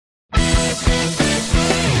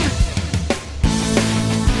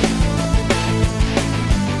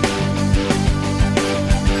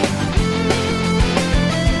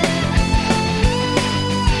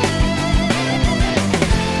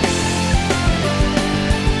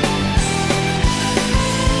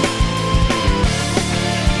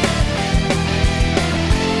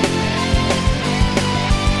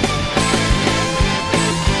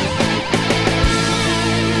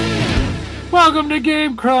Welcome to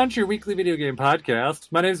Game Crunch, your weekly video game podcast.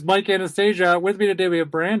 My name is Mike Anastasia. With me today we have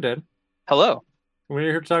Brandon. Hello. We're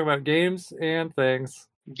here to talk about games and things.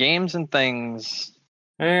 Games and things.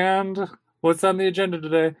 And what's on the agenda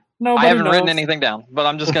today? I haven't knows. written anything down, but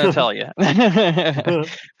I'm just going to tell you.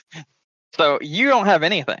 So you don't have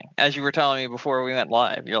anything, as you were telling me before we went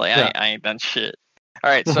live. You're like, I ain't done shit. All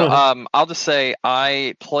right, so I'll just say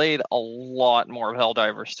I played a lot more of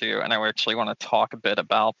Helldivers 2, and I actually want to talk a bit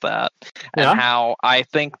about that and how I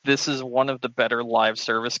think this is one of the better live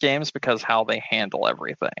service games because how they handle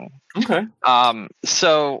everything. Okay.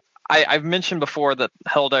 So I've mentioned before that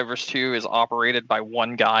Helldivers 2 is operated by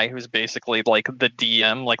one guy who's basically like the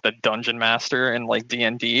DM, like the dungeon master in like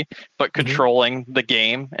D&D, but controlling the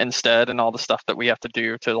game instead and all the stuff that we have to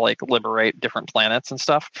do to like liberate different planets and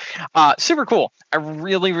stuff. Super cool. I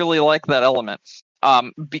really, really like that element.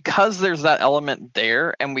 Because there's that element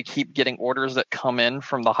there and we keep getting orders that come in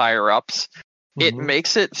from the higher ups, it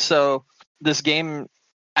makes it so this game,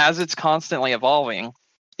 as it's constantly evolving,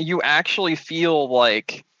 you actually feel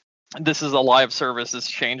like this is a live service is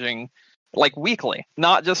changing like weekly,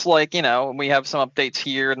 not just like, you know, we have some updates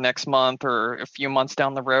here next month or a few months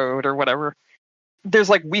down the road or whatever. There's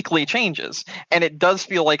like weekly changes, and it does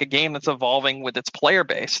feel like a game that's evolving with its player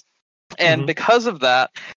base. And because of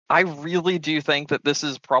that, I really do think that this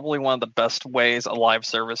is probably one of the best ways a live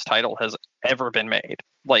service title has ever been made.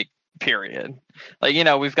 Like, period. Like, you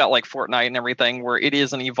know, we've got like Fortnite and everything where it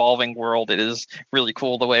is an evolving world. It is really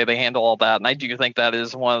cool the way they handle all that, and I do think that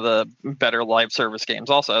is one of the better live service games.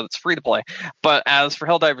 Also, it's free to play. But as for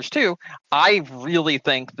Helldivers 2, I really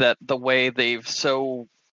think that the way they've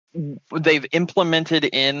implemented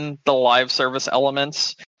in the live service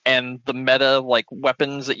elements and the meta like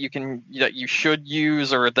weapons that you should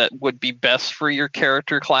use or that would be best for your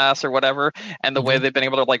character class or whatever, and the way they've been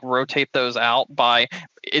able to like rotate those out by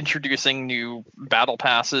introducing new battle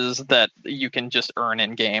passes that you can just earn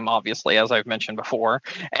in game, obviously, as I've mentioned before,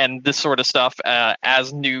 and this sort of stuff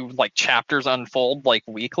as new like chapters unfold like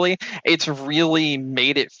weekly, it's really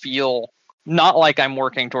made it feel not like I'm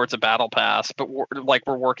working towards a battle pass, but like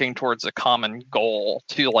we're working towards a common goal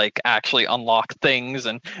to like actually unlock things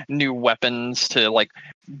and new weapons to like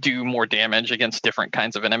do more damage against different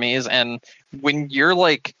kinds of enemies. And when you're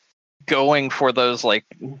like going for those like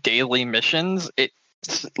daily missions,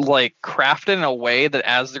 it's like crafted in a way that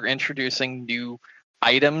as they're introducing new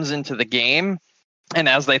items into the game, and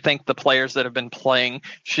as they think the players that have been playing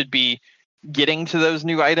should be getting to those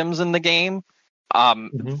new items in the game,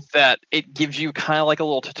 that it gives you kind of like a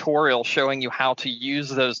little tutorial showing you how to use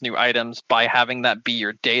those new items by having that be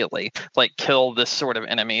your daily. Like, kill this sort of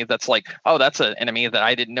enemy that's like, oh, that's an enemy that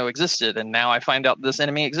I didn't know existed, and now I find out this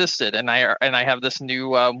enemy existed, and I have this new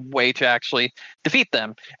way to actually defeat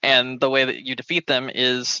them. And the way that you defeat them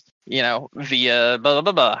is, you know, via blah,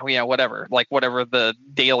 blah, blah, blah, you know, whatever the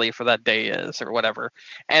daily for that day is or whatever.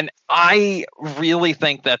 And I really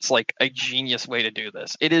think that's like a genius way to do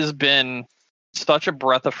this. It has been such a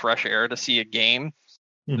breath of fresh air to see a game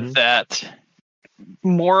that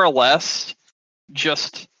more or less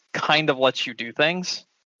just kind of lets you do things,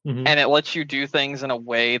 and it lets you do things in a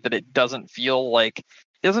way that it doesn't feel like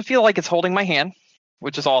it's holding my hand,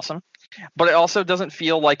 which is awesome, but it also doesn't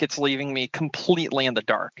feel like it's leaving me completely in the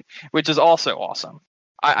dark, which is also awesome.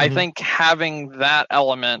 I think having that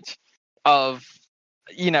element of,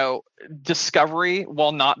 you know, discovery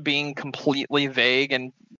while not being completely vague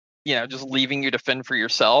and, you know, just leaving you to fend for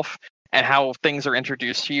yourself, and how things are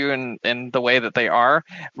introduced to you and the way that they are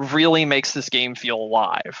really makes this game feel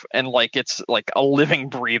alive and like it's like a living,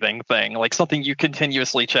 breathing thing, like something you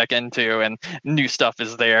continuously check into, and new stuff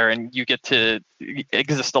is there and you get to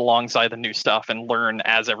exist alongside the new stuff and learn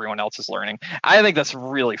as everyone else is learning. I think that's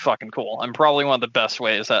really fucking cool, and probably one of the best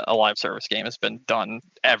ways that a live service game has been done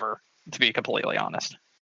ever, to be completely honest.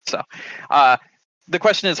 So the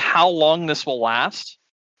question is how long this will last.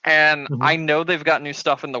 And I know they've got new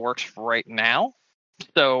stuff in the works right now,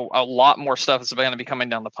 so a lot more stuff is going to be coming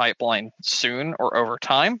down the pipeline soon or over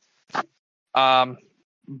time.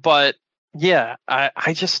 But yeah,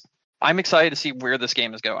 I'm excited to see where this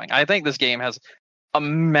game is going. I think this game has a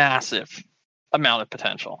massive amount of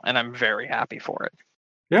potential, and I'm very happy for it.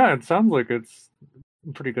 Yeah, it sounds like it's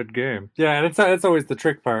a pretty good game. Yeah, and it's always the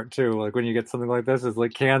trick part too. Like when you get something like this, is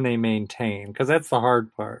like, can they maintain? Because that's the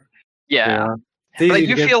hard part. Yeah. But I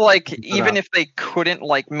do feel like even if they couldn't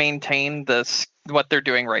like maintain this, what they're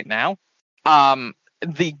doing right now,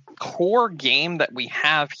 the core game that we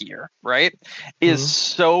have here, right, is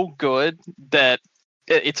so good that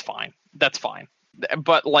it's fine. That's fine.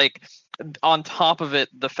 But like on top of it,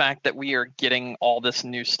 the fact that we are getting all this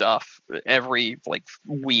new stuff every like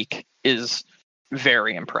week is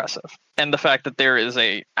very impressive. And the fact that there is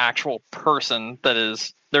a actual person that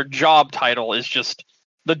is their job title is just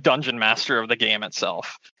the dungeon master of the game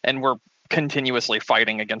itself, and we're continuously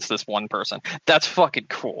fighting against this one person. That's fucking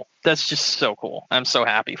cool. That's just so cool. I'm so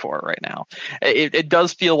happy for it right now. It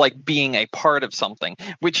does feel like being a part of something,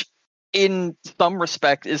 which in some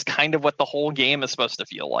respect is kind of what the whole game is supposed to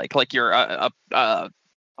feel like you're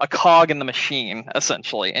a cog in the machine,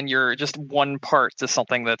 essentially, and you're just one part to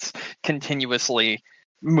something that's continuously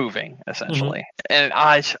moving, essentially. And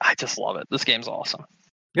I just love it. This game's awesome.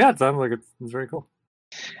 Yeah, it sounds like it's very cool.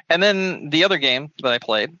 And then the other game that I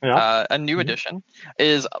played, a new edition,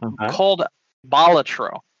 is called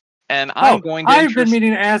Balatro. And I've been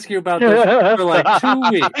meaning to ask you about this for like 2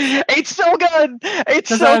 weeks. It's so good.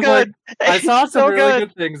 It's so good. I saw some really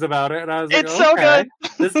good things about it, and I was like, it's so good.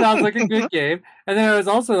 This sounds like a good game. And then I was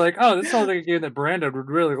also like, oh, this sounds like a game that Brandon would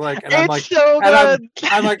really like. And I'm like, so good.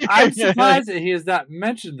 I'm surprised that he has not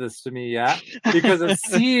mentioned this to me yet, because it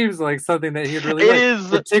seems like something that he'd really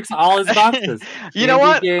like. It ticks all his boxes. You know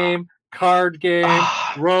what? Game, card game,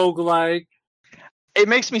 roguelike. It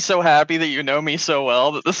makes me so happy that you know me so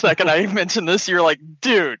well that the second I mentioned this, you're like,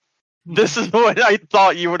 dude, this is what I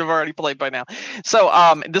thought you would have already played by now. So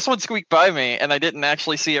this one squeaked by me, and I didn't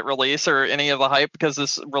actually see it release or any of the hype, because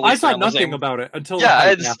this released. I saw nothing about it until the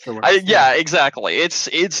hype afterwards. Exactly.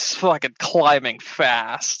 It's fucking climbing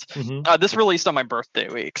fast. This released on my birthday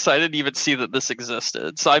week, so I didn't even see that this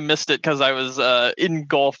existed. So I missed it because I was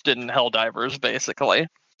engulfed in Helldivers, basically.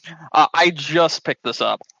 I just picked this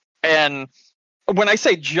up, and when I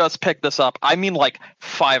say just pick this up, I mean like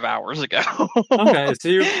 5 hours ago. Okay,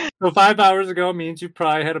 so 5 hours ago means you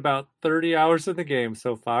probably had about 30 hours in the game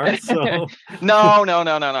so far. So No.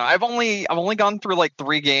 I've only gone through like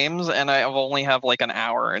 3 games, and I've only have like an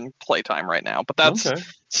hour in playtime right now. But that's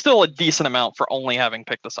still a decent amount for only having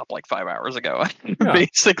picked this up like 5 hours ago,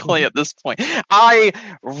 basically at this point. I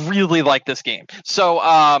really like this game.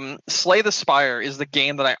 So Slay the Spire is the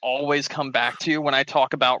game that I always come back to when I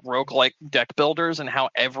talk about roguelike deck builders, and how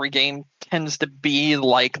every game tends to be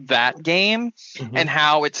like that game, and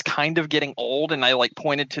how it's kind of getting old. And I like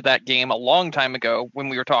pointed to that game a long time ago when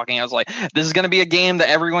we were talking. I was like, this is going to be a game that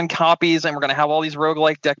everyone copies, and we're going to have all these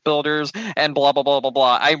roguelike deck builders and blah, blah, blah, blah,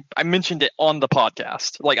 blah. I mentioned it on the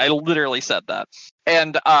podcast. Like, I literally said that.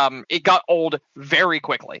 And it got old very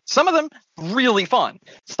quickly. Some of them really fun.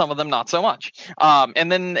 Some of them not so much.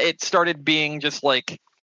 And then it started being just like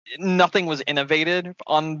nothing was innovated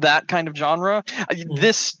on that kind of genre.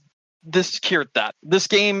 This cured that. This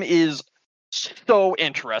game is so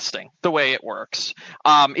interesting the way it works.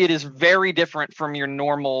 It is very different from your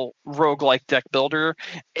normal roguelike deck builder,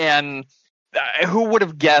 and who would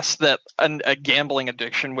have guessed that a gambling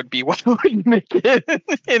addiction would be what would make it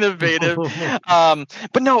innovative?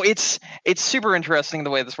 But no, it's super interesting the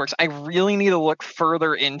way this works. I really need to look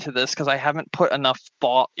further into this, because I haven't put enough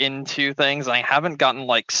thought into things. I haven't gotten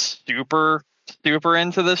like super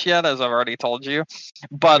into this yet, as I've already told you.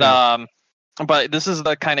 But but this is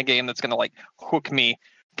the kind of game that's going to like hook me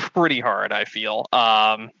pretty hard, I feel.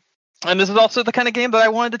 And this is also the kind of game that I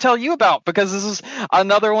wanted to tell you about, because this is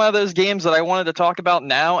another one of those games that I wanted to talk about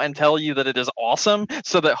now and tell you that it is awesome,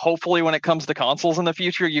 so that hopefully when it comes to consoles in the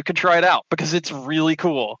future, you can try it out, because it's really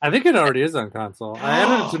cool. I think it already is on console. I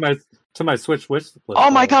added it to my Switch wish list. Oh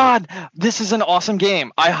my god, this is an awesome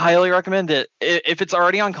game. I highly recommend it. If it's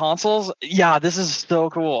already on consoles, yeah, this is so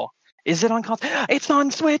cool. Is it on console? It's on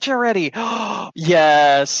Switch already.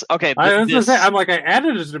 Yes. Okay. I was gonna say, I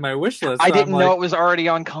added it to my wish list. So I didn't know it was already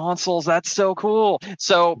on consoles. That's so cool.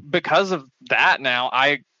 So because of that, now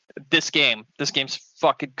this game's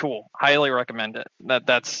fucking cool. Highly recommend it.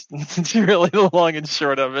 That's really the long and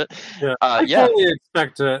short of it. Yeah. I fully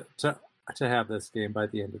expect to have this game by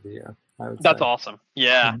the end of the year. That's awesome.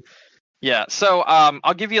 Yeah. Yeah, so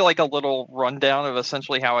I'll give you like a little rundown of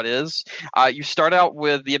essentially how it is. You start out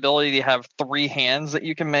with the ability to have 3 hands that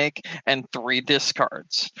you can make and 3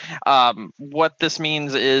 discards. What this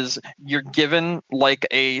means is you're given like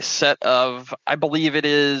a set of, I believe it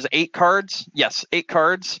is 8 cards. Yes, 8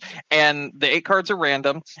 cards. And the 8 cards are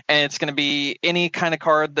random, and it's going to be any kind of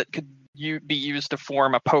card that could be used to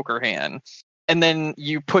form a poker hand. And then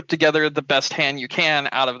you put together the best hand you can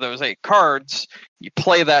out of those 8 cards. You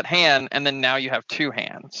play that hand, and then now you have 2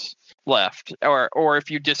 hands left. Or if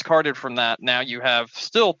you discarded from that, now you have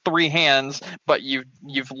still 3 hands, but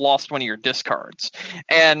you've lost one of your discards.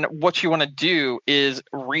 And what you want to do is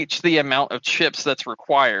reach the amount of chips that's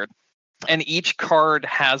required. And each card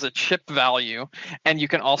has a chip value, and you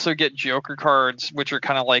can also get joker cards, which are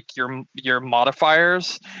kind of like your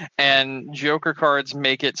modifiers. And joker cards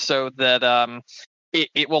make it so that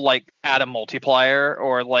it will like add a multiplier,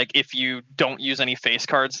 or like if you don't use any face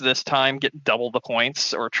cards this time, get double the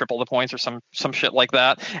points or triple the points or some shit like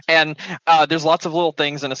that. And there's lots of little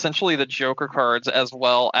things, and essentially the Joker cards as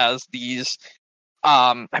well as these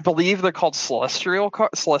I believe they're called celestial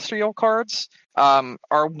cards,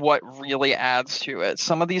 are what really adds to it.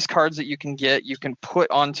 Some of these cards that you can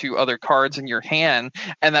put onto other cards in your hand,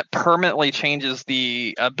 and that permanently changes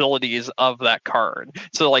the abilities of that card.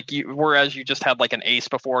 So like whereas you just had like an ace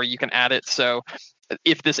before, you can add it. So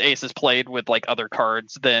if this ace is played with like other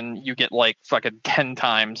cards, then you get like fucking 10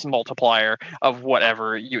 times multiplier of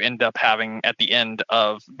whatever you end up having at the end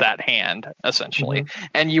of that hand, essentially.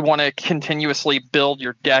 And you want to continuously build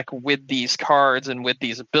your deck with these cards and with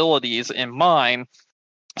these abilities in mind,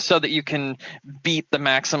 so that you can beat the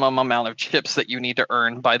maximum amount of chips that you need to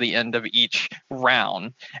earn by the end of each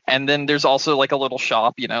round. And then there's also like a little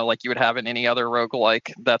shop, like you would have in any other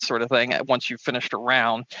roguelike, that sort of thing, once you've finished a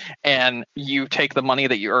round, and you take the money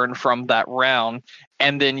that you earn from that round,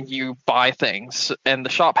 and then you buy things. And the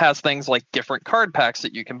shop has things like different card packs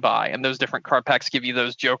that you can buy, and those different card packs give you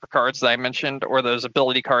those Joker cards that I mentioned, or those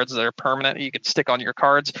ability cards that are permanent you can stick on your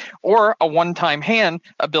cards, or a one-time hand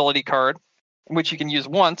ability card, which you can use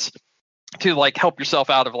once to like help yourself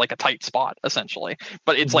out of like a tight spot, essentially.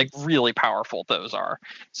 But it's like really powerful, those are.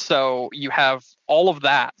 So you have all of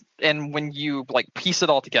that, and when you like piece it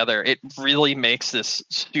all together, it really makes this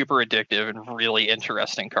super addictive and really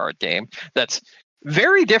interesting card game that's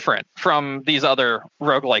very different from these other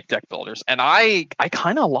roguelike deck builders. And I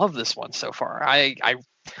kind of love this one so far. I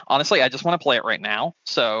honestly, I just want to play it right now.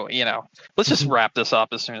 So, let's just wrap this up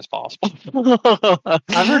as soon as possible.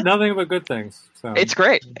 I've heard nothing but good things. So it's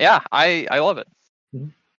great. Yeah, I love it.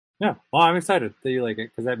 Yeah, well, I'm excited that you like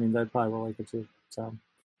it, because that means I probably will like it too. So,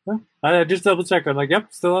 yeah. I just double checked. I'm like, yep,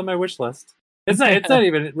 still on my wish list. It's not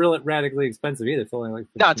even really radically expensive either. It's only like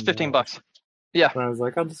no, it's $15. Yeah, but I was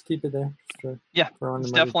like, I'll just keep it there. Yeah,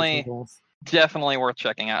 it's definitely worth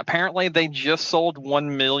checking out. Apparently, they just sold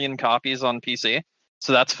 1 million copies on PC.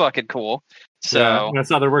 So that's fucking cool. So yeah, I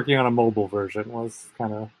saw they're working on a mobile version. Was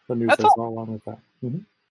kind of the news as well along with that.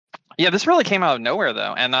 Yeah, this really came out of nowhere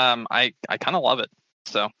though, and I kind of love it.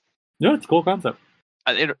 So yeah, it's a cool concept.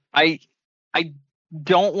 I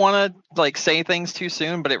don't want to like say things too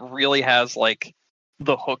soon, but it really has like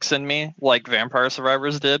the hooks in me, like Vampire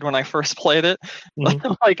Survivors did when I first played it.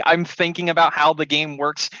 Like I'm thinking about how the game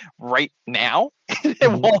works right now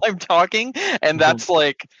while I'm talking, and that's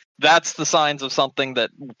the signs of something that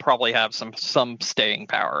will probably have some staying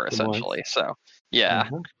power, essentially. So yeah,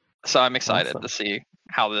 so I'm excited to see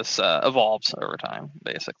how this evolves over time,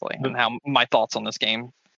 basically, and how my thoughts on this game.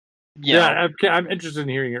 I'm interested in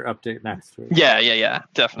hearing your update next week. Yeah,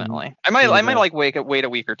 definitely. I might like wait a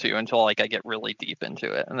week or two until like I get really deep into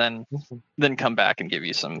it, and then come back and give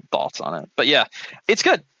you some thoughts on it. But yeah, it's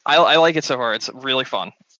good. I like it so far. It's really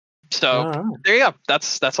fun. So there you go.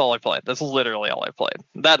 That's all I played. That's literally all I played.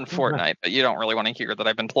 That and Fortnite, but you don't really want to hear that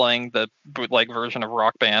I've been playing the bootleg version of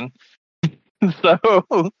Rock Band.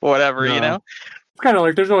 So whatever, It's kind of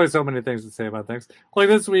like there's always so many things to say about things. Like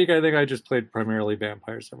this week, I think I just played primarily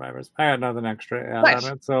Vampire Survivors. I had nothing extra to add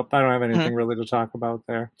on it, so I don't have anything really to talk about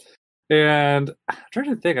there. And I'm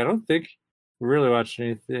trying to think. I don't think we really watched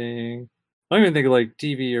anything. I don't even think like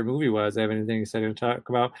TV or movie wise I have anything exciting to talk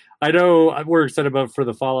about. I know we're excited about for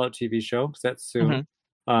the Fallout TV show because that's soon.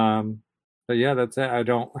 But yeah, that's it. I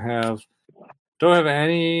don't have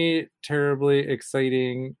any terribly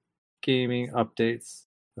exciting gaming updates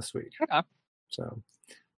this week. So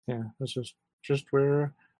yeah, that's just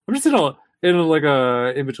where I'm just in like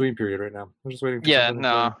a in between period right now. I'm just waiting.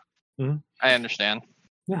 I understand.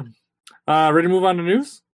 Yeah. Ready to move on to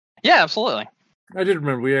news? Yeah, absolutely. I did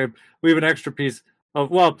remember we have an extra piece of,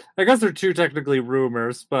 well, I guess they're two technically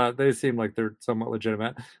rumors, but they seem like they're somewhat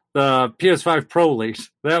legitimate. The PS5 Pro leaked.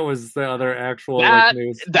 That was the other actual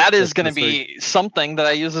news. That is going to be something that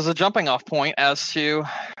I use as a jumping off point as to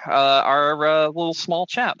our little small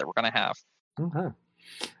chat that we're going to have. Okay.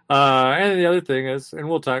 And the other thing is, and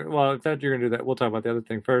we'll talk. Well, in fact, you're going to do that. We'll talk about the other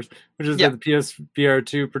thing first, which is that the PSVR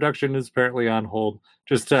 2 production is apparently on hold,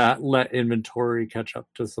 just to let inventory catch up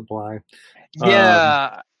to supply.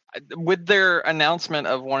 Yeah, with their announcement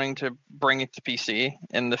of wanting to bring it to PC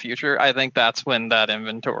in the future, I think that's when that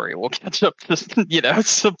inventory will catch up to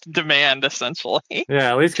some demand, essentially.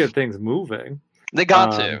 Yeah, at least get things moving. They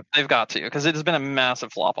got to. They've got to, because it has been a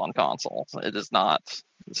massive flop on consoles. It is not.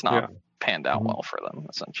 It's not panned out well for them,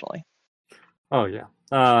 essentially. Oh yeah.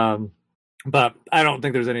 But I don't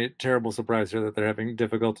think there's any terrible surprise here that they're having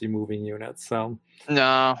difficulty moving units. So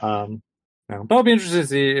no. No. But I'll be interested to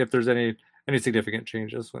see if there's any significant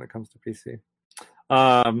changes when it comes to PC.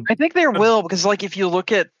 I think there will, because like if you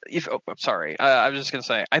look at I'm sorry, I was just gonna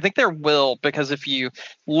say I think there will, because if you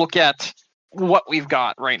look at what we've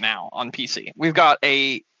got right now on PC, we've got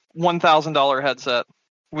a $1,000 headset,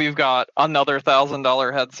 we've got another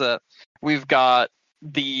 $1,000 headset, we've got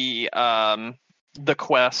the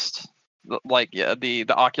Quest, the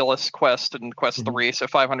Oculus Quest and Quest 3, so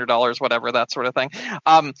 $500, whatever, that sort of thing.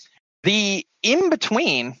 The in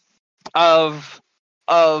between of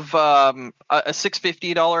a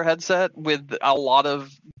 $650 headset with a lot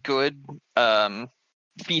of good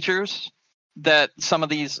features that some of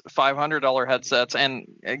these $500 headsets and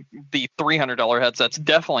the $300 headsets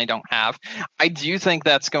definitely don't have. I do think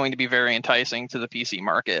that's going to be very enticing to the PC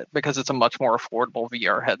market, because it's a much more affordable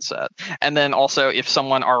VR headset. And then also, if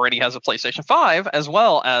someone already has a PlayStation 5 as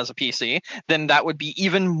well as a PC, then that would be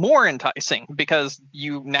even more enticing, because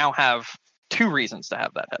you now have two reasons to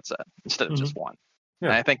have that headset instead of just one. Yeah.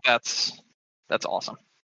 And I think that's awesome.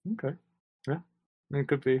 Okay. Yeah. It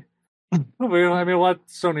could be. I mean, let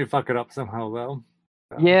Sony fuck it up somehow, though.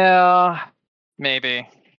 So. Yeah, maybe.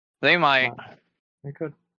 They might. They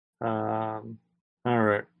could. All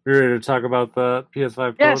right. You ready to talk about the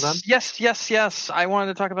PS5 Pro then? Yes. I wanted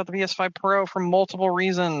to talk about the PS5 Pro for multiple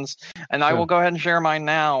reasons, and I will go ahead and share mine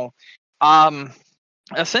now.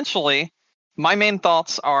 Essentially, my main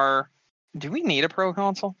thoughts are, do we need a Pro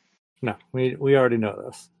console? No, we already know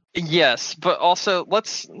this. Yes, but also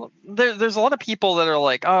there's a lot of people that are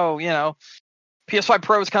like, oh, PS5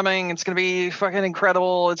 Pro is coming, it's going to be fucking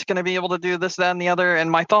incredible, it's going to be able to do this, that, and the other,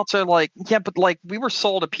 and my thoughts are like, yeah, but like, we were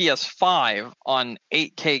sold a PS5 on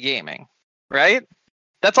 8K gaming, right?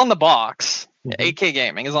 That's on the box. 8K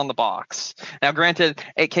gaming is on the box. Now, granted,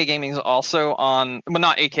 8K gaming is also on, well,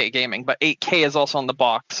 not 8K gaming, but 8K is also on the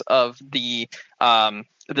box of the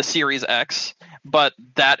Series X, but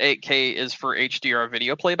that 8K is for HDR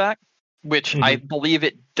video playback, which I believe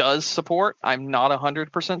it does support. I'm not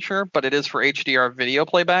 100% sure, but it is for HDR video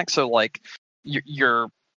playback. So like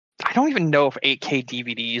I don't even know if 8K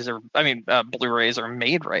DVDs Blu-rays are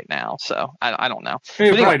made right now. So I don't know.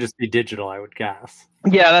 It would probably just be digital, I would guess.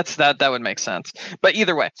 Yeah, that would make sense. But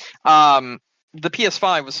either way, the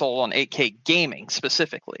PS5 was sold on 8K gaming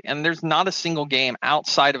specifically, and there's not a single game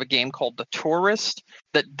outside of a game called The Tourist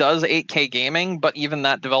that does 8K gaming, but even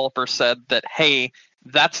that developer said that, hey,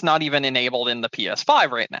 that's not even enabled in the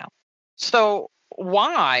PS5 right now. So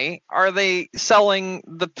why are they selling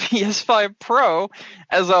the PS5 Pro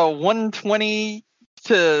as a 120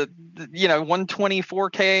 to 120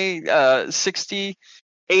 4K 60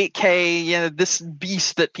 8K, this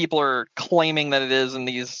beast that people are claiming that it is in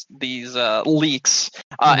these leaks,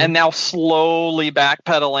 and now slowly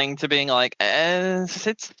backpedaling to being like,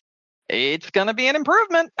 it's gonna be an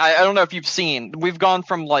improvement. I don't know if you've seen, we've gone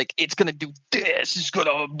from like, it's gonna do this, it's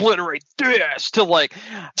gonna obliterate this, to like,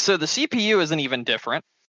 so the CPU isn't even different.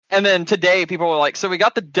 And then today people were like, so we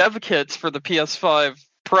got the dev kits for the PS5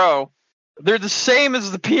 Pro, they're the same as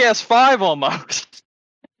the PS5 almost.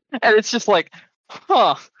 And it's just like,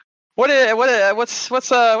 huh,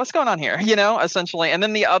 what's going on here, essentially. And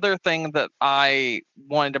then the other thing that I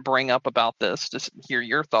wanted to bring up about this, just hear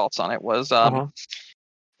your thoughts on it, was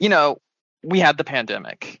we had the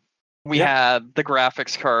pandemic, we had the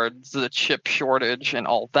graphics cards, the chip shortage, and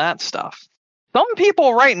all that stuff. Some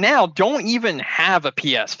people right now don't even have a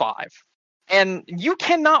PS5, and you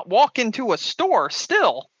cannot walk into a store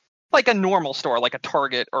still, like a normal store, like a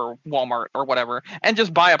Target or Walmart or whatever, and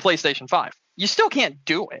just buy a PlayStation 5. You still can't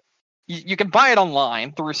do it. You can buy it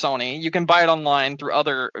online through Sony. You can buy it online through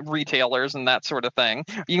other retailers and that sort of thing.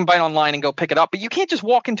 You can buy it online and go pick it up, but you can't just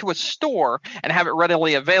walk into a store and have it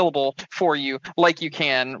readily available for you like you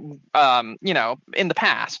can, in the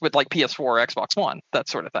past with like PS4 or Xbox One, that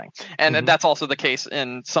sort of thing. And that's also the case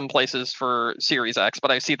in some places for Series X,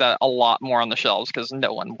 but I see that a lot more on the shelves because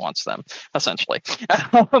no one wants them, essentially.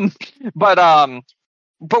 But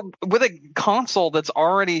with a console that's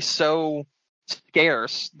already so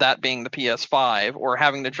scarce, that being the PS5, or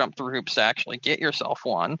having to jump through hoops to actually get yourself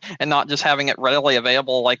one, and not just having it readily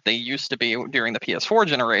available like they used to be during the PS4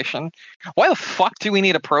 generation, why the fuck do we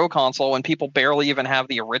need a Pro console when people barely even have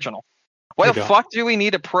the original? Why the fuck do we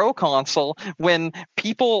need a Pro console when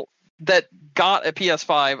people that got a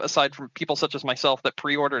PS5, aside from people such as myself that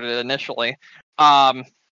pre-ordered it initially,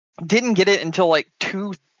 didn't get it until like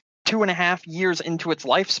two and a half years into its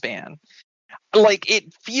lifespan? Like,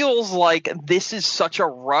 it feels like this is such a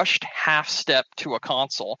rushed half step to a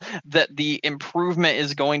console that the improvement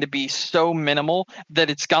is going to be so minimal that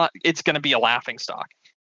it's going to be a laughing stock,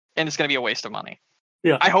 and it's going to be a waste of money.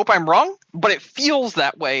 Yeah. I hope I'm wrong, but it feels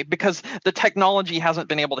that way because the technology hasn't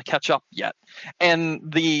been able to catch up yet. And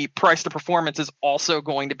the price to performance is also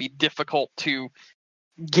going to be difficult to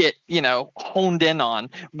get, honed in on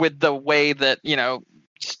with the way that,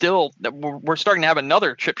 still we're starting to have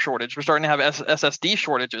another chip shortage. We're starting to have SSD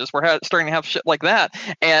shortages. We're starting to have shit like that.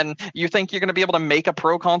 And you think you're going to be able to make a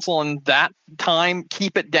pro console in that time,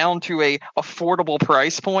 keep it down to a affordable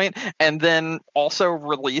price point, and then also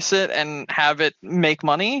release it and have it make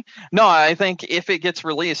money? No, I think if it gets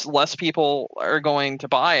released, less people are going to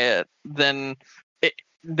buy it than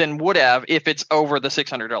would have if it's over the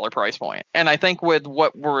 $600 price point. And I think with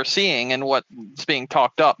what we're seeing and what's being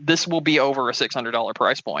talked up, this will be over a $600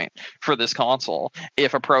 price point for this console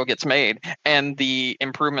if a Pro gets made, and the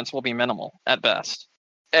improvements will be minimal at best.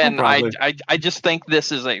 And I just think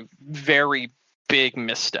this is a very big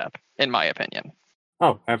misstep, in my opinion.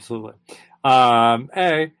 Oh, absolutely.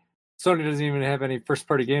 Sony doesn't even have any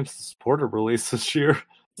first-party games to support a release this year,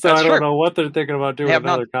 so I don't know what they're thinking about doing with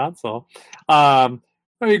another console.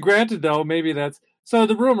 I mean, granted, though, maybe that's... So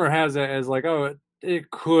the rumor has it as like,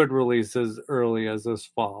 it could release as early as this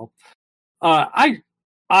fall. I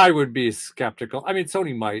would be skeptical. I mean,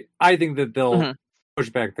 Sony might. I think that they'll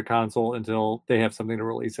push back the console until they have something to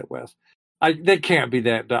release it with. They can't be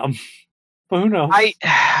that dumb. But who knows?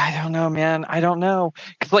 I don't know, man. I don't know.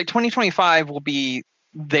 Because, 2025 will be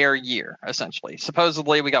their year, essentially.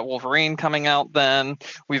 Supposedly, we got Wolverine coming out then.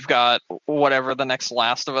 We've got whatever the next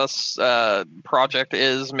Last of Us project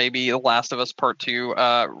is. Maybe The Last of Us Part 2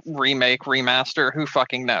 remake, remaster. Who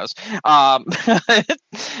fucking knows?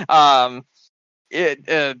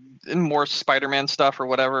 More Spider-Man stuff or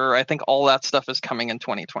whatever. I think all that stuff is coming in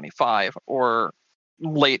 2025 or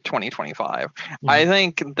late 2025. I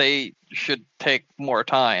think they should take more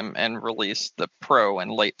time and release the Pro in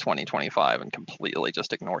late 2025 and completely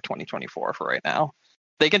just ignore 2024 for right now.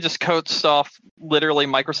 They can just coast off literally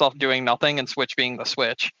Microsoft doing nothing and Switch being the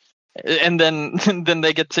Switch. And then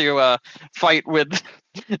they get to fight with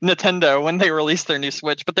Nintendo when they release their new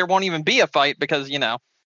Switch, but there won't even be a fight because,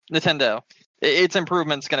 Nintendo, its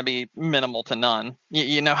improvement's going to be minimal to none.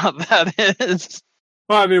 You know how that is.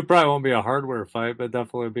 Well, I mean, it probably won't be a hardware fight, but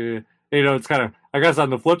definitely be, it's kind of, I guess on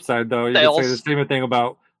the flip side, though, you could say the same thing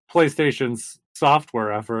about PlayStation's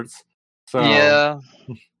software efforts. So, yeah.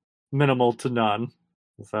 Minimal to none.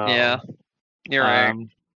 So, yeah, you're right.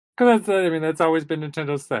 Because that's always been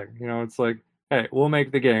Nintendo's thing. It's like, hey, we'll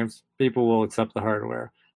make the games, people will accept the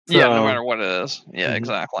hardware. So, yeah, no matter what it is. Yeah,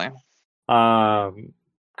 exactly.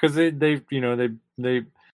 Because they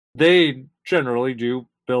generally do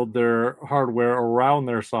build their hardware around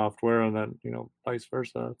their software, and then vice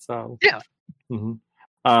versa. So yeah.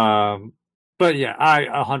 But yeah, I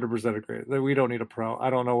 100% agree that we don't need a Pro.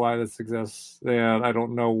 I don't know why this exists, and I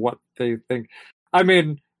don't know what they think. I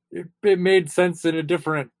mean, it made sense in a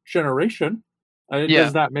different generation. It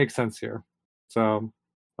does not make sense here. So,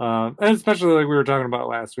 and especially like we were talking about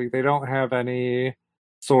last week, they don't have any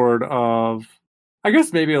sort of, I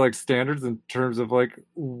guess maybe like standards in terms of like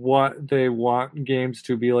what they want games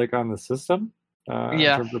to be like on the system in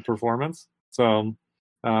terms of performance. So,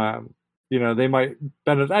 they might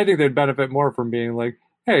benefit. I think they'd benefit more from being like,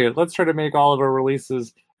 hey, let's try to make all of our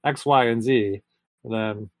releases X, Y, and Z. And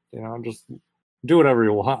then, just do whatever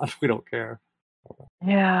you want. We don't care.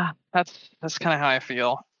 Yeah, that's kind of how I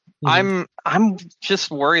feel. I'm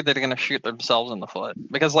just worried that they're going to shoot themselves in the foot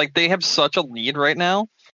because like they have such a lead right now.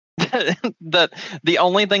 That the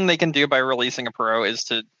only thing they can do by releasing a Pro is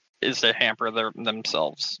to hamper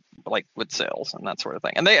themselves like with sales and that sort of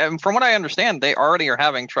thing. And from what I understand, they already are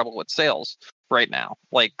having trouble with sales right now.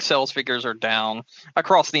 Like sales figures are down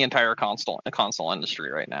across the entire console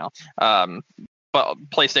industry right now. But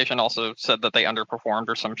PlayStation also said that they underperformed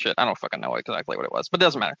or some shit. I don't fucking know exactly what it was, but it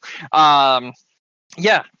doesn't matter.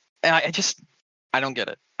 Yeah, I don't get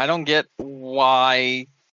it. I don't get why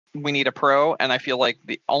we need a Pro, and I feel like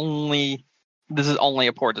this is only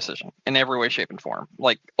a poor decision in every way, shape, and form.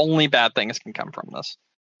 Like only bad things can come from this.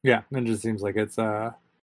 Yeah, it just seems like it's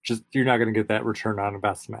just you're not going to get that return on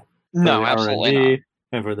investment. No, absolutely not.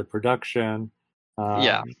 And for the production.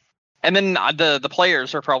 Yeah, and then the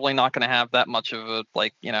players are probably not going to have that much of a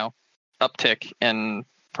uptick in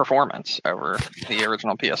performance over the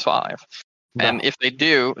original PS5. No. And if they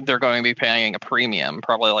do, they're going to be paying a premium,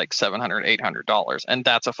 probably like $700, $800, and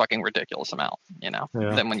that's a fucking ridiculous amount,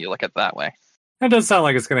 Then when you look at it that way. It does sound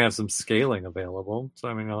like it's going to have some scaling available. So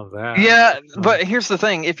I mean, all of that. Yeah, but here's the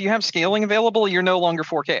thing: if you have scaling available, you're no longer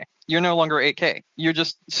 4K. You're no longer 8K. You're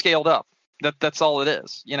just scaled up. That's all it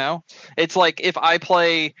is. It's like if I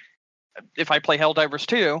play Helldivers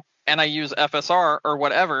 2 and I use FSR or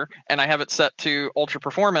whatever, and I have it set to ultra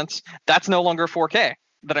performance, that's no longer 4K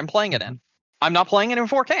that I'm playing it in. I'm not playing it in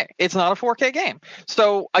 4K. It's not a 4K game.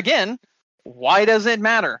 So again, why does it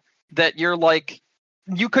matter that you're like,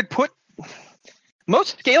 you could put,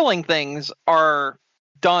 most scaling things are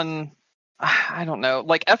done, I don't know,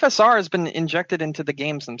 like FSR has been injected into the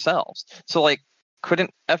games themselves. So like,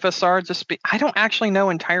 couldn't FSR just be, I don't actually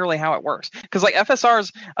know entirely how it works. Because like FSR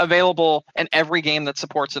is available in every game that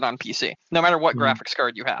supports it on PC, no matter what graphics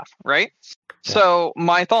card you have, right? Yeah. So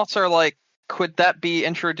my thoughts are like, could that be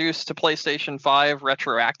introduced to PlayStation 5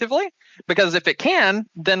 retroactively? Because if it can,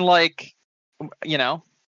 then like, you know,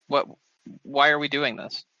 why are we doing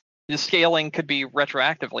this? The scaling could be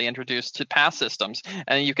retroactively introduced to past systems,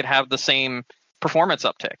 and you could have the same performance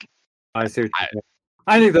uptick. I see.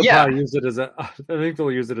 I think they'll probably use it as I think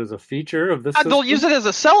they'll use it as a feature of this system. They'll use it as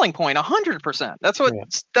a selling point, 100%. That's what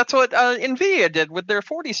Nvidia did with their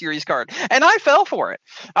 40 series card, and I fell for it.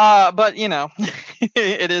 But you know,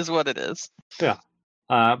 it is what it is. Yeah.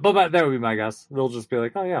 But that would be my guess. They'll just be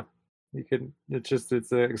like, oh yeah, you can. It's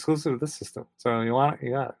exclusive to this system. So you want it,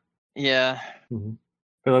 you got it. Yeah. Mm-hmm.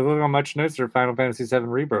 But look how much nicer Final Fantasy VII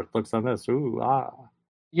Rebirth looks on this. Ooh, ah.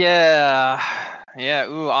 Yeah. Yeah.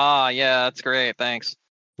 Ooh, ah. Yeah. That's great. Thanks.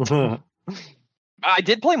 I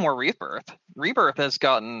did play more Rebirth. Rebirth has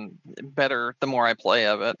gotten better the more I play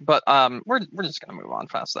of it. But we're just gonna move on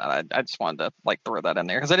past that. I just wanted to like throw that in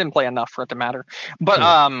there because I didn't play enough for it to matter. But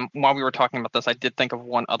while we were talking about this, I did think of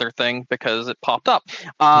one other thing because it popped up.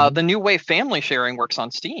 The new way family sharing works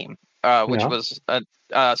on Steam, which was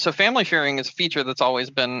so family sharing is a feature that's always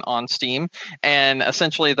been on Steam, and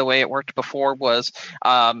essentially the way it worked before was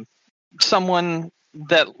someone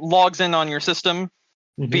that logs in on your system,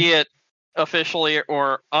 be it officially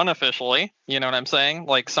or unofficially, you know what I'm saying?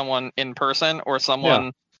 Like someone in person or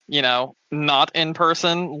someone, you know, not in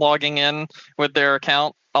person logging in with their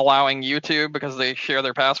account, allowing you to because they share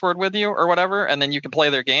their password with you or whatever, and then you can play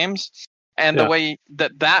their games. And the way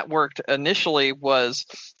that worked initially was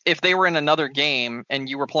if they were in another game and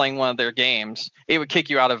you were playing one of their games, it would kick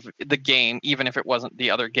you out of the game, even if it wasn't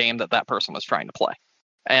the other game that person was trying to play.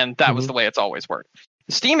 And that was the way it's always worked.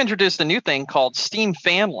 Steam introduced a new thing called Steam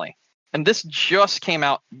Family. And this just came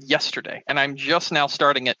out yesterday, and I'm just now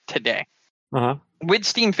starting it today. With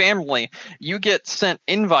Steam Family, you get sent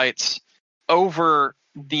invites over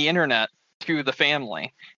the internet to the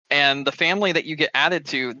family. And the family that you get added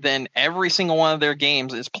to, then every single one of their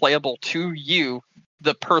games is playable to you,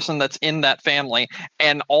 the person that's in that family.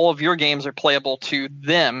 And all of your games are playable to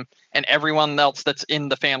them and everyone else that's in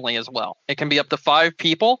the family as well. It can be up to 5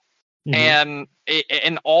 people. And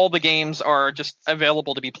all the games are just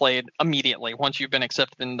available to be played immediately once you've been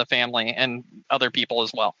accepted in the family and other people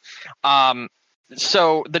as well.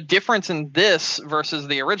 So the difference in this versus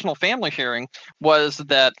the original family sharing was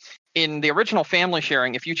that in the original family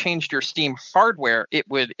sharing, if you changed your Steam hardware, it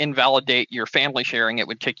would invalidate your family sharing. It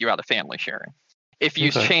would kick you out of family sharing. If you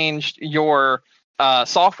changed your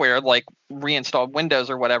software, like reinstalled Windows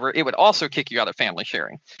or whatever, it would also kick you out of family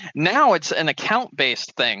sharing. Now it's an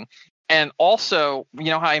account-based thing. And also, you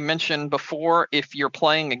know how I mentioned before, if you're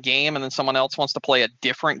playing a game and then someone else wants to play a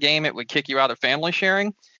different game, it would kick you out of family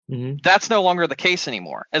sharing. That's no longer the case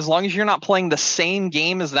anymore. As long as you're not playing the same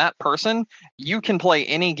game as that person, you can play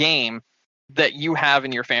any game that you have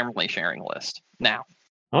in your family sharing list now.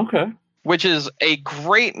 Okay. Which is a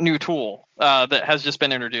great new tool that has just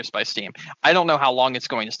been introduced by Steam. I don't know how long it's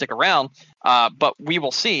going to stick around, but we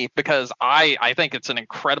will see, because I think it's an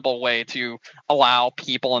incredible way to allow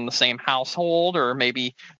people in the same household or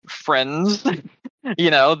maybe friends,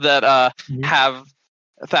 you know, that have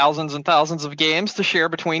thousands and thousands of games to share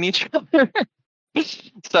between each other.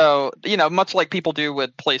 So, you know, much like people do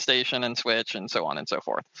with PlayStation and Switch and so on and so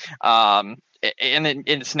forth. And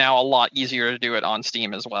it's now a lot easier to do it on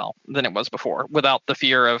Steam as well than it was before, without the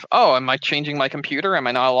fear of, oh, am I changing my computer? Am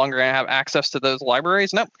I no longer going to have access to those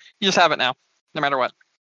libraries? Nope, you just have it now, no matter what.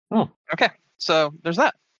 Oh, okay. So there's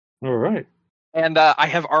that. All right. And I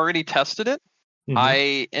have already tested it.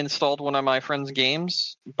 I installed one of my friend's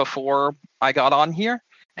games before I got on here,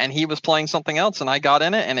 and he was playing something else, and I got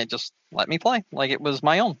in it, and it just let me play like it was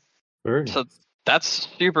my own. So that's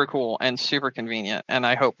super cool and super convenient, and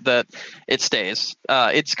I hope that it stays.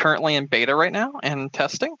 It's currently in beta right now and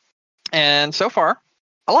testing, and so far,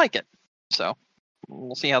 I like it. So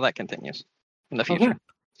we'll see how that continues in the future.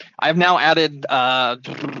 I've now added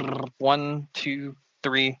 1, 2,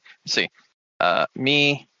 3. Let's see.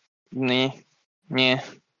 Me.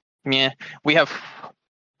 We have.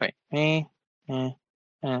 Wait. Me.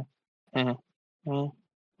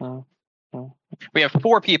 We have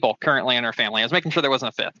 4 people currently in our family. I was making sure there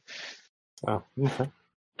wasn't a 5th. Oh, okay.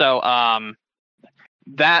 So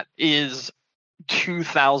that is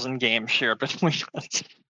 2,000 games shared between us.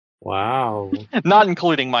 Wow. Not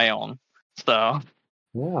including my own. So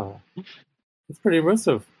Yeah. It's pretty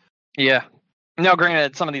impressive. yeah. Now,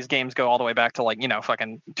 granted, some of these games go all the way back to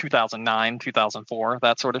fucking 2009, 2004,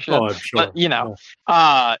 that sort of shit. Oh, I'm sure.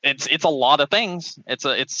 But it's a lot of things.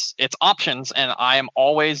 It's options, and I am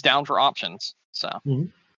always down for options. So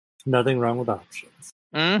Nothing wrong with options.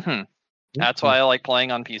 That's why I like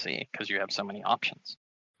playing on PC, because you have so many options.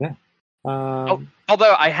 Yeah.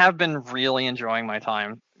 Although I have been really enjoying my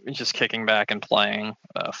time just kicking back and playing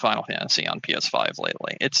Final Fantasy on PS5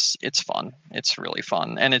 lately. It's fun. It's really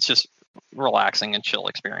fun, and it's just relaxing and chill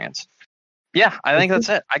experience. Yeah, I think that's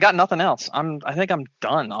it. I got nothing else. I think I'm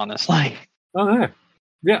done, honestly. Okay.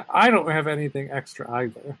 Yeah, I don't have anything extra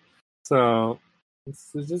either. So this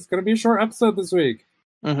is just gonna be a short episode this week.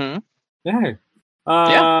 Mm-hmm. Yay.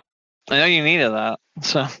 Yeah. I know you needed that.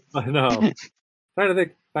 So I know. Trying to think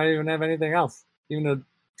if I even have anything else. Even to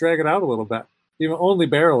drag it out a little bit. Even only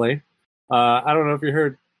barely. I don't know if you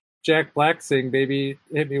heard Jack Black sing "Baby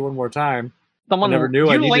Hit Me One More Time." Someone I never knew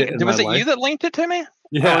I needed it in was my it life. you that linked it to me?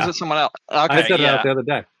 Yeah. Or was it someone else? Okay, I said it out the other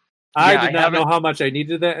day. I did not know how much I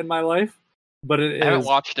needed that in my life, but I haven't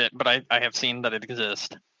watched it, but I have seen that it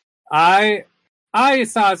exists. I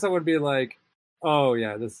saw someone be like, "Oh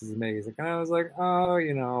yeah, this is amazing," and I was like, "Oh,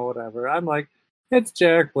 whatever." I'm like, "It's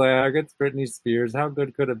Jack Black, it's Britney Spears. How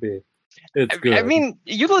good could it be?" It's good. I mean,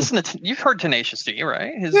 you've heard Tenacious D,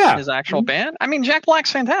 right? His actual band. I mean, Jack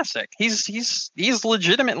Black's fantastic. He's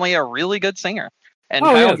legitimately a really good singer, and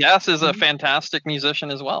Kyle Gass is a fantastic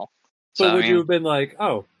musician as well. So would you have been like,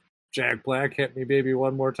 "Oh, Jack Black hit me, baby,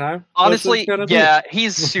 one more time"? Honestly, yeah,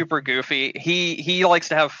 he's super goofy. He likes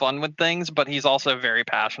to have fun with things, but he's also very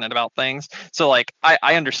passionate about things. So like,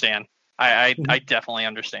 I understand. I definitely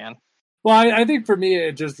understand. Well, I think for me,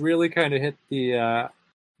 it just really kind of hit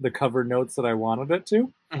the cover notes that I wanted it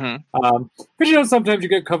to. Because sometimes you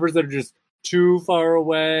get covers that are just too far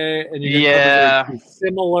away, and you get covers that are too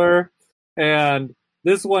similar. And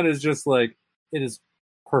this one is just like, it is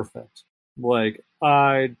perfect. Like,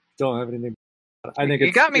 I don't have anything. I think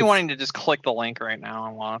you got me wanting to just click the link right now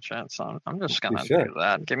and watch it. So I'm just gonna do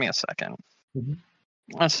that. Give me a second.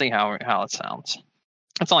 Let's see how it sounds.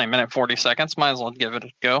 It's only a minute 40 seconds. Might as well give it a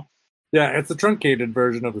go. Yeah, it's a truncated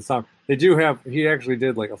version of the song. They do have. He actually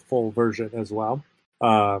did like a full version as well.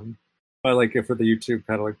 But like for the YouTube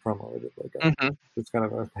kind of like promo, it like it's kind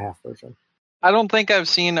of a half version. I don't think I've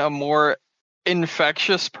seen a more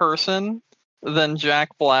infectious person than Jack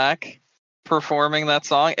Black performing that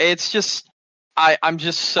song. It's just I'm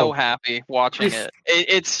just so happy watching it.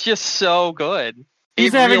 It's just so good.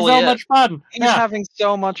 He's having so much fun. He's having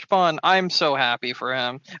so much fun. I'm so happy for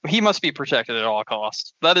him. He must be protected at all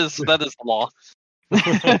costs. That is the law.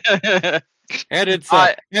 And it's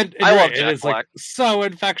I love Jack it's Black. Like so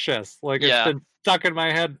infectious. Like it's been stuck in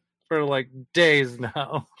my head for like days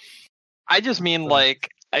now. I just mean like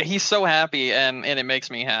he's so happy, and it makes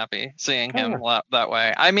me happy seeing him that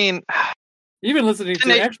way. I mean, even listening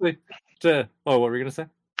to what were we gonna say?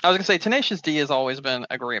 I was gonna say Tenacious D has always been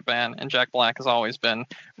a great band, and Jack Black has always been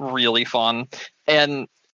really fun. And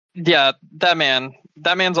yeah, that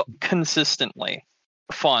man's consistently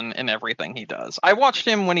fun in everything he does. I watched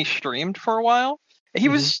him when he streamed for a while. He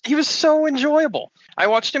was so enjoyable. I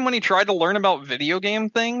watched him when he tried to learn about video game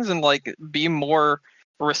things and like be more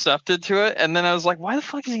receptive to it, and then I was like, why the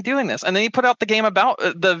fuck is he doing this? And then he put out the game about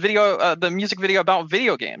the music video about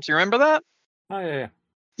video games. You remember that? Oh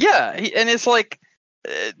yeah. And it's like,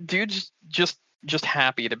 dude's just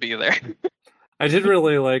happy to be there. I did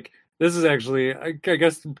really like. This is actually, I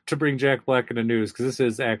guess, to bring Jack Black into news, because this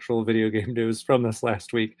is actual video game news from this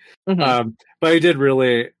last week. But I did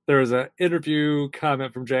really. There was an interview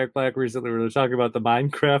comment from Jack Black recently where they were talking about the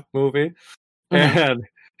Minecraft movie, and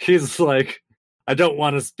he's like, I don't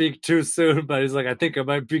want to speak too soon, but he's like, I think I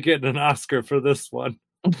might be getting an Oscar for this one.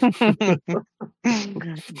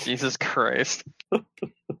 Jesus Christ.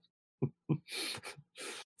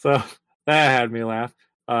 So that had me laugh.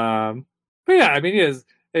 But yeah, I mean, he is,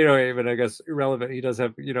 even I guess irrelevant. He does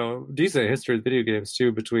have, decent history with video games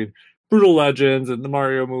too, between Brutal Legends and the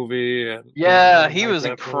Mario movie. And he was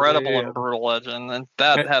incredible in Brutal Legend, and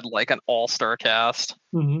that had like an all-star cast.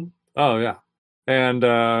 Oh yeah, and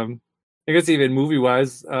I guess even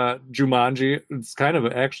movie-wise, Jumanji, it's kind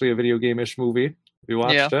of actually a video game-ish movie. If you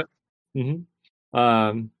watched it.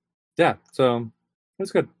 So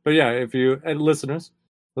it's good. But yeah, if you, and listeners,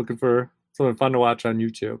 looking for something fun to watch on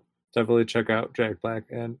YouTube, definitely check out Jack Black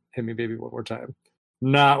and Hit Me Baby One More Time.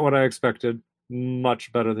 Not what I expected,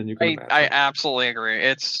 much better than you can imagine. I absolutely agree.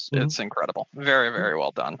 It's incredible. Very, very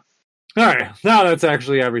well done. All right, now that's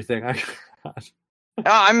actually everything I got.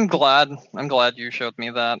 I'm glad you showed me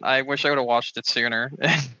that. I wish I would have watched it sooner,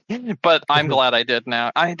 but I'm glad I did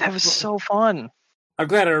now. That was so fun. I'm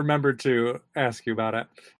glad I remembered to ask you about it.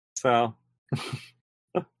 So,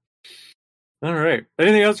 all right.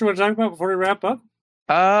 Anything else you want to talk about before we wrap up?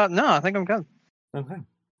 No, I think I'm good. Okay.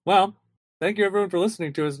 Well, thank you everyone for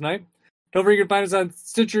listening to us tonight. Don't forget to find us on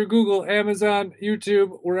Stitcher, Google, Amazon,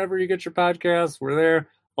 YouTube, wherever you get your podcasts. We're there.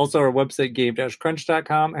 Also, our website,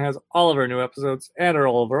 game-crunch.com, has all of our new episodes and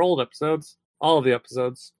all of our old episodes, all of the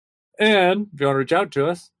episodes. And if you want to reach out to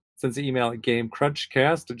us, send an email at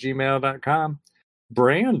gamecrunchcast@gmail.com.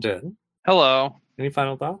 Brandon. Hello. Any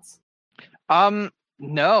final thoughts?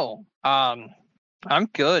 No. I'm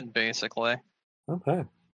good, basically. Okay.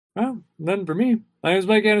 Well, then for me, my name is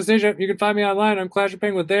Mike Anastasia. You can find me online on Clash of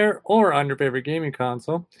Penguin there or on your favorite gaming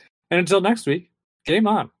console. And until next week, game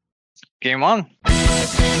on. Game on.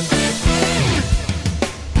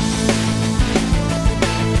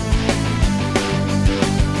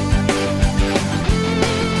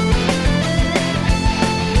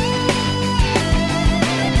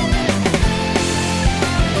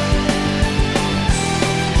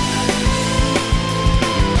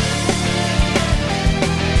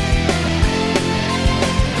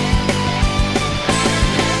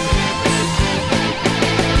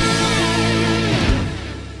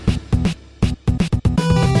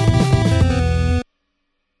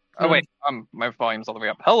 Oh wait, my volume's all the way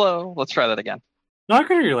up. Hello, let's try that again. No, I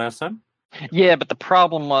could hear you last time. Yeah, but the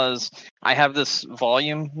problem was I have this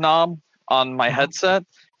volume knob on my headset,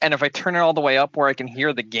 and if I turn it all the way up where I can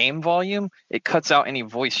hear the game volume, it cuts out any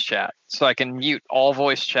voice chat. So I can mute all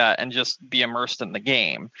voice chat and just be immersed in the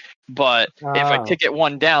game. But if I kick it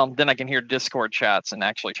one down, then I can hear Discord chats and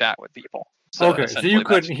actually chat with people. So okay, so you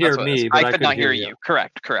couldn't hear me, but I could not hear you.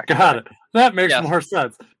 Correct. Got it. That makes more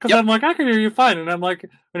sense. Because I'm like, I can hear you fine, and I'm like,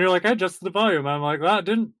 and you're like, I adjusted the volume. I'm like, well, it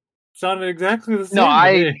didn't sound exactly the same.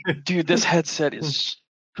 No, dude, this headset is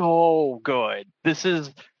so good. This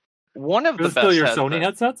is one of the best. Is this still your Sony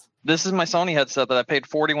headsets? This is my Sony headset that I paid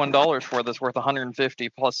 $41 for. That's worth $150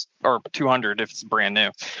 plus or $200 if it's brand new.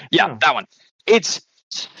 Yeah, that one. It's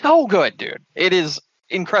so good, dude. It is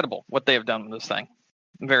incredible what they have done with this thing.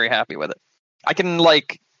 I'm very happy with it. I can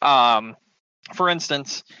for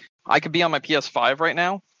instance, I could be on my PS5 right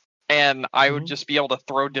now, and I would just be able to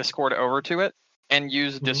throw Discord over to it and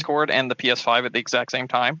use Discord and the PS5 at the exact same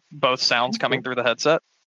time. Both sounds coming through the headset.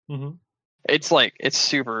 It's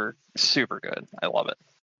super, super good. I love it.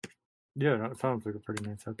 Yeah, no, it sounds like a pretty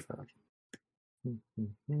nice headset.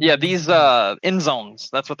 Yeah, these in zones,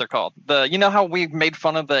 that's what they're called. You know how we made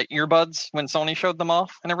fun of the earbuds when Sony showed them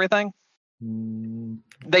off and everything?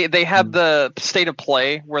 They had the state of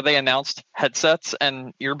play where they announced headsets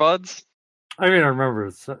and earbuds. I mean, I remember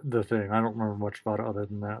the thing. I don't remember much about it other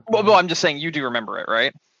than that. Well, I'm just saying you do remember it,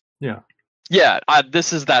 right? Yeah. Yeah,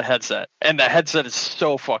 this is that headset, and that headset is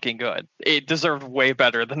so fucking good. It deserved way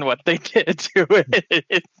better than what they did to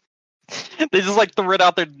it. They just threw it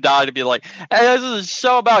out there to die to be like, hey, this is a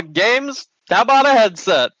show about games? How about a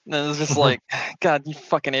headset? And it was just like, God, you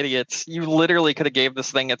fucking idiots. You literally could have gave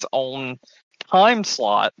this thing its own time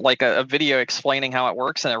slot, like a video explaining how it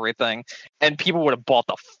works and everything, and people would have bought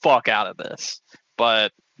the fuck out of this.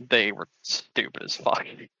 But they were stupid as fuck.